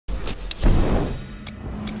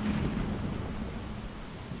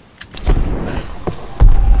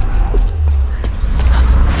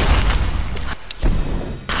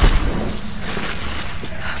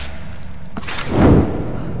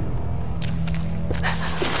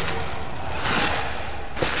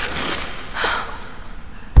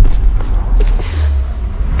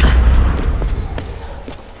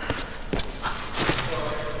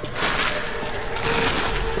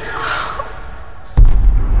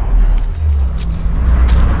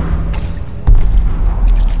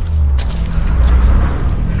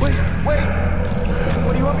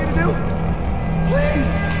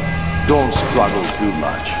too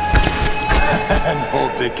much. And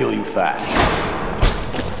hope they kill you fast.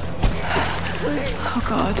 Oh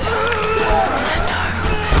God. No.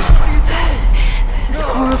 This is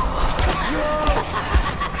horrible.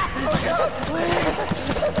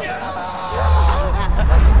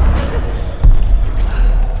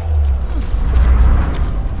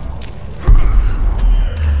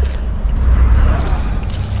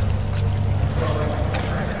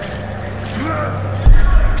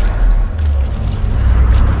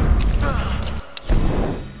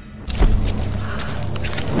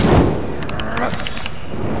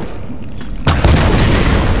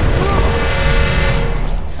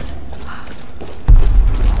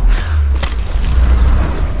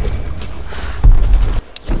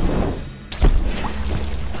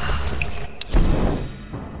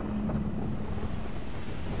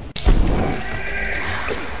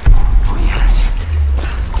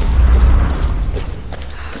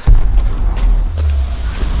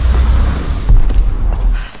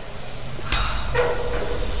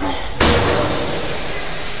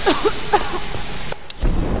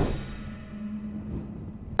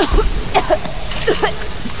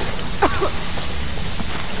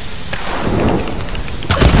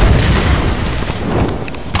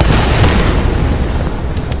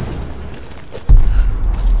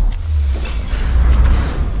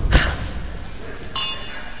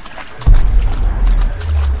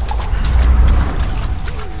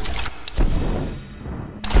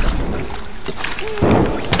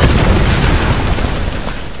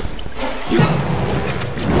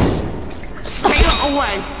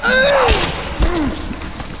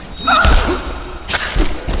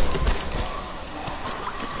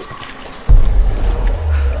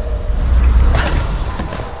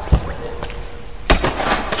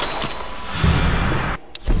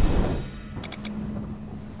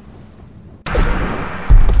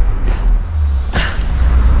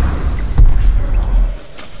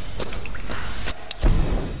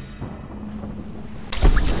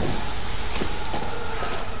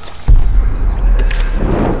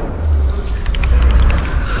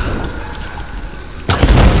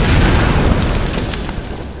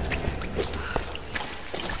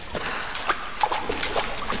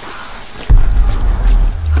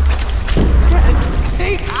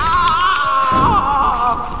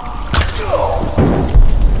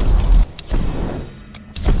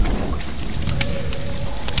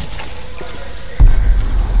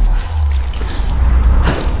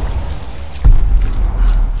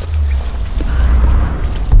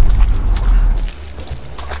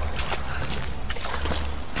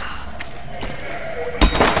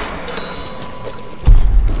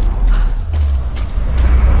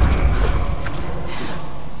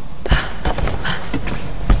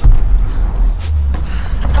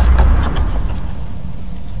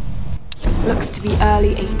 Looks to be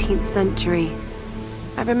early 18th century.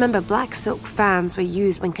 I remember black silk fans were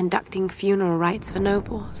used when conducting funeral rites for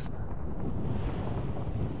nobles.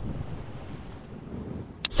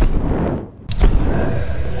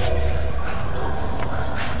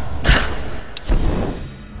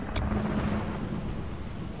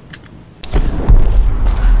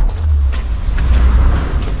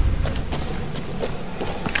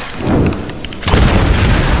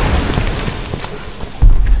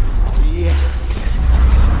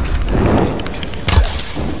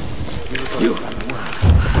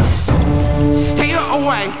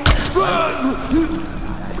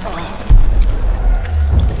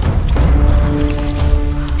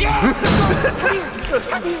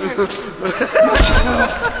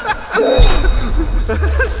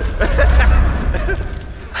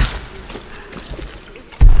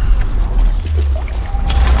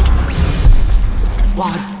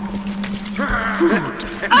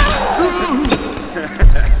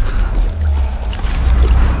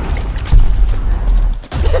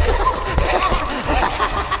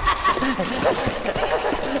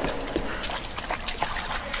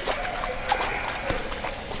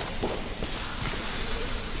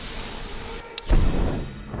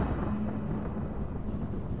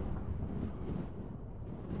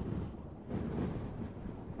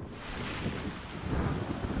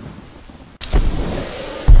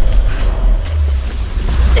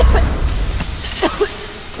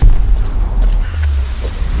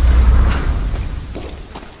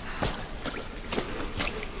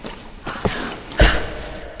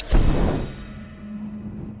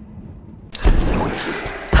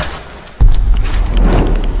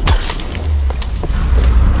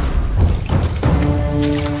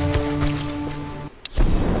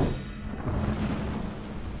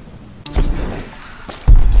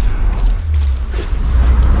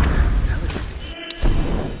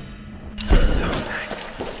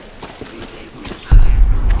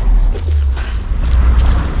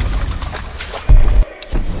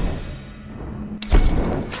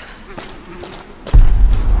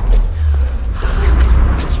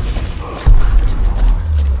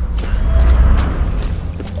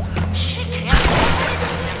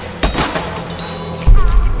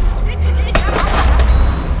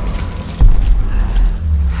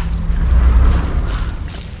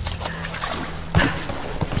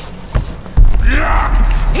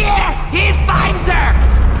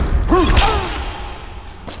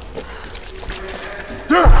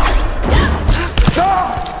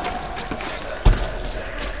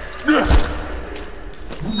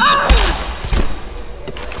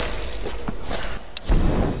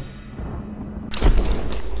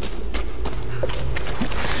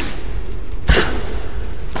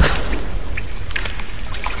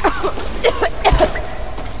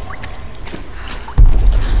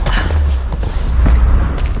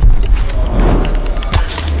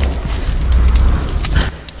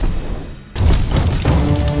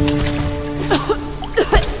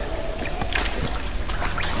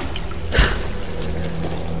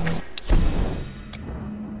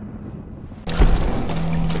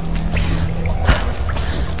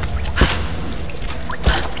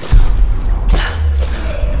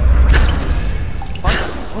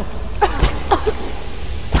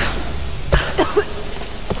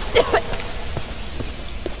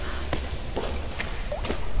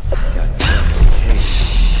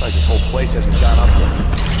 place hasn't gone up yet.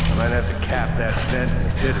 I might have to cap that vent in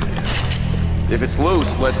the pit again. If it's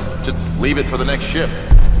loose, let's just leave it for the next shift.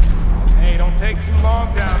 Hey, don't take too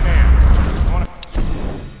long down there. I wanna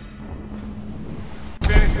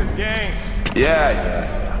finish this game.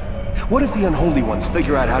 Yeah. What if the Unholy Ones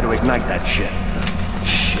figure out how to ignite that shit?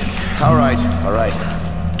 Shit. All right. I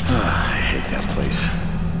hate that place.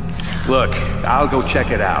 Look, I'll go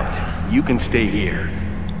check it out. You can stay here.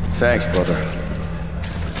 Thanks, brother.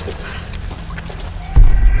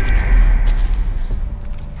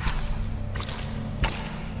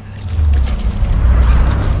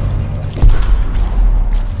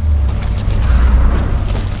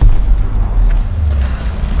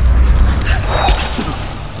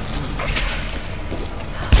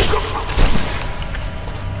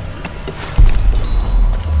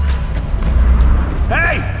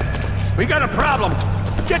 We got a problem!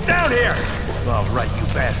 Get down here! All right, you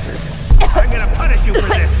bastards. I'm gonna punish you for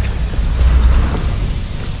this!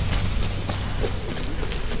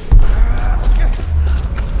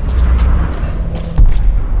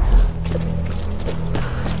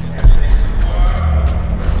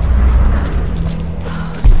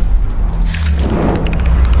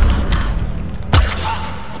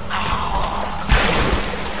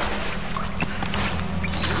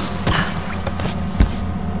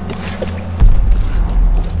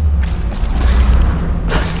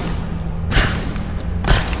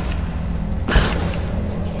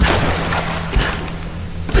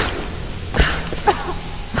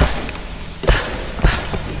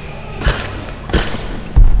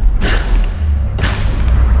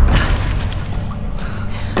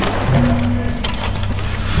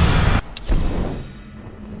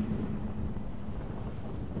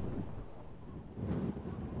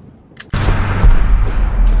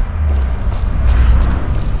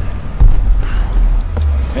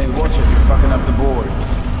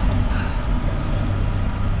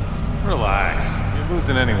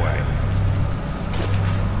 Anyway.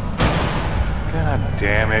 God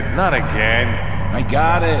damn it, not again. I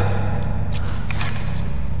got it.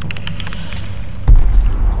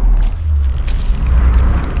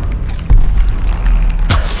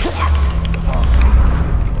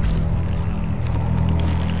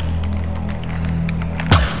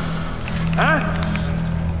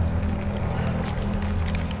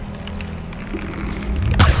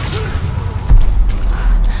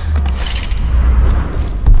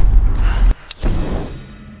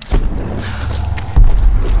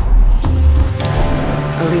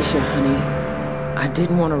 Alicia, honey, I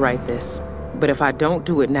didn't want to write this, but if I don't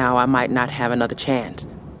do it now, I might not have another chance.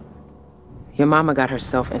 Your mama got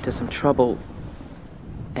herself into some trouble,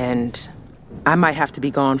 and I might have to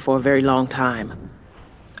be gone for a very long time.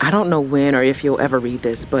 I don't know when or if you'll ever read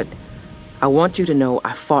this, but I want you to know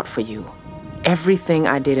I fought for you. Everything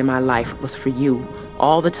I did in my life was for you.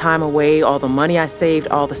 All the time away, all the money I saved,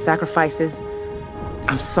 all the sacrifices.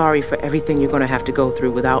 I'm sorry for everything you're going to have to go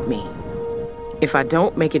through without me. If I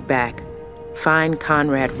don't make it back, find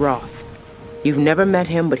Conrad Roth. You've never met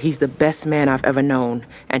him, but he's the best man I've ever known,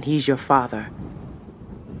 and he's your father.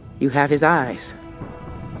 You have his eyes.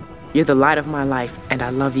 You're the light of my life, and I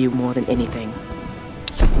love you more than anything.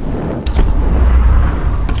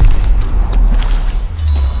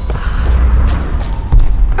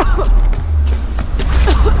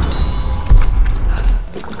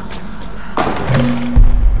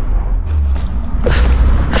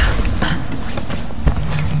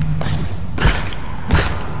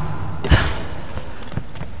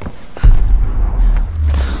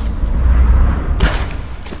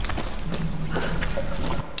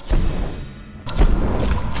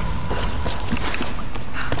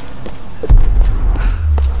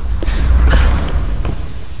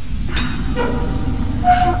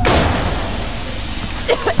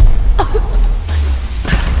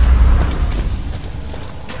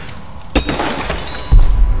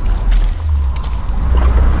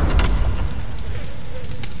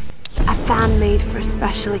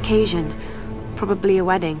 Special occasion. Probably a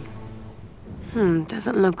wedding.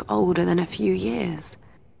 Doesn't look older than a few years.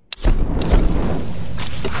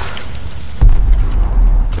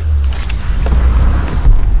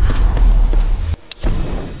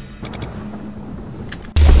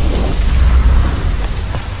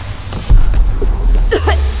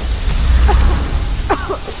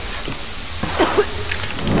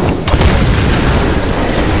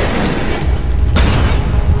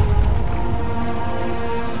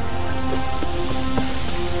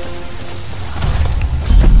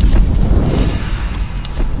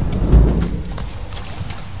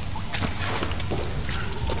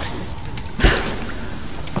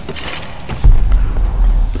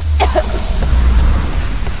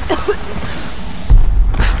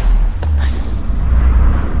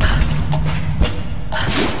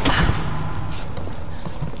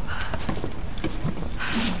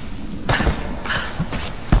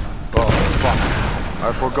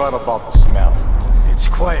 I forgot about the smell. It's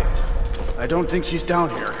quiet. I don't think she's down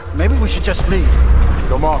here. Maybe we should just leave.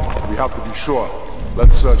 Come on, we have to be sure.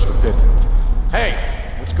 Let's search the pit. Hey,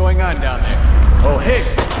 what's going on down there? Oh, hey.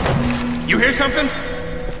 You hear something?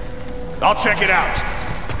 I'll check it out.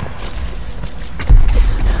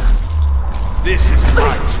 This is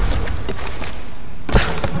right.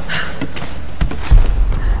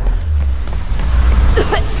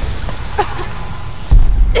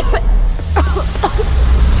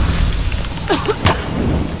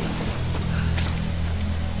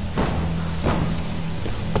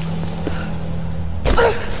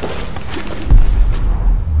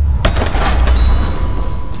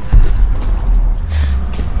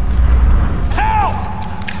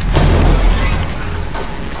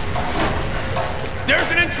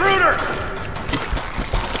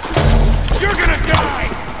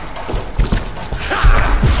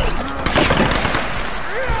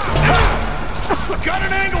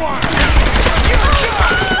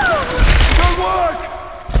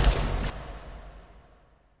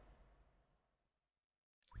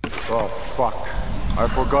 Oh, fuck. I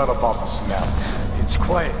forgot about the smell. It's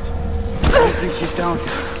quiet. I don't think she's down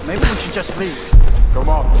here. Maybe we should just leave. Come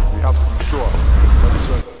on, we have to be sure. Let's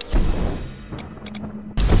search.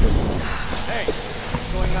 Hey,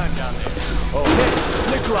 what's going on down there? Oh, hey,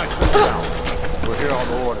 Nikolai sent us out. We're here on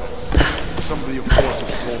orders. Somebody of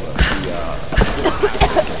forces told us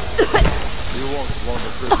we won't one of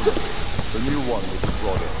the prisoners. The new one will be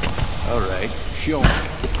brought in. All right, show me.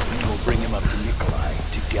 And we'll bring him up to Nikolai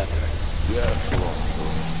together. Yeah, sure.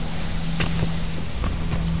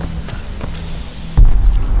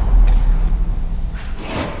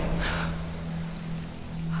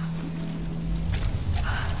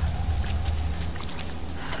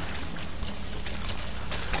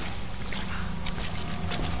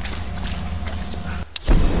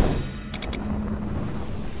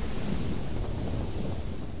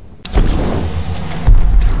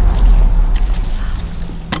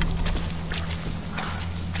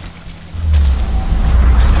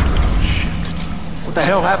 What the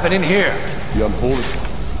hell happened in here? The unholy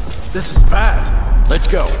ones. This is bad. Let's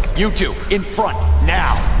go. You two, in front,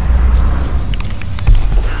 now.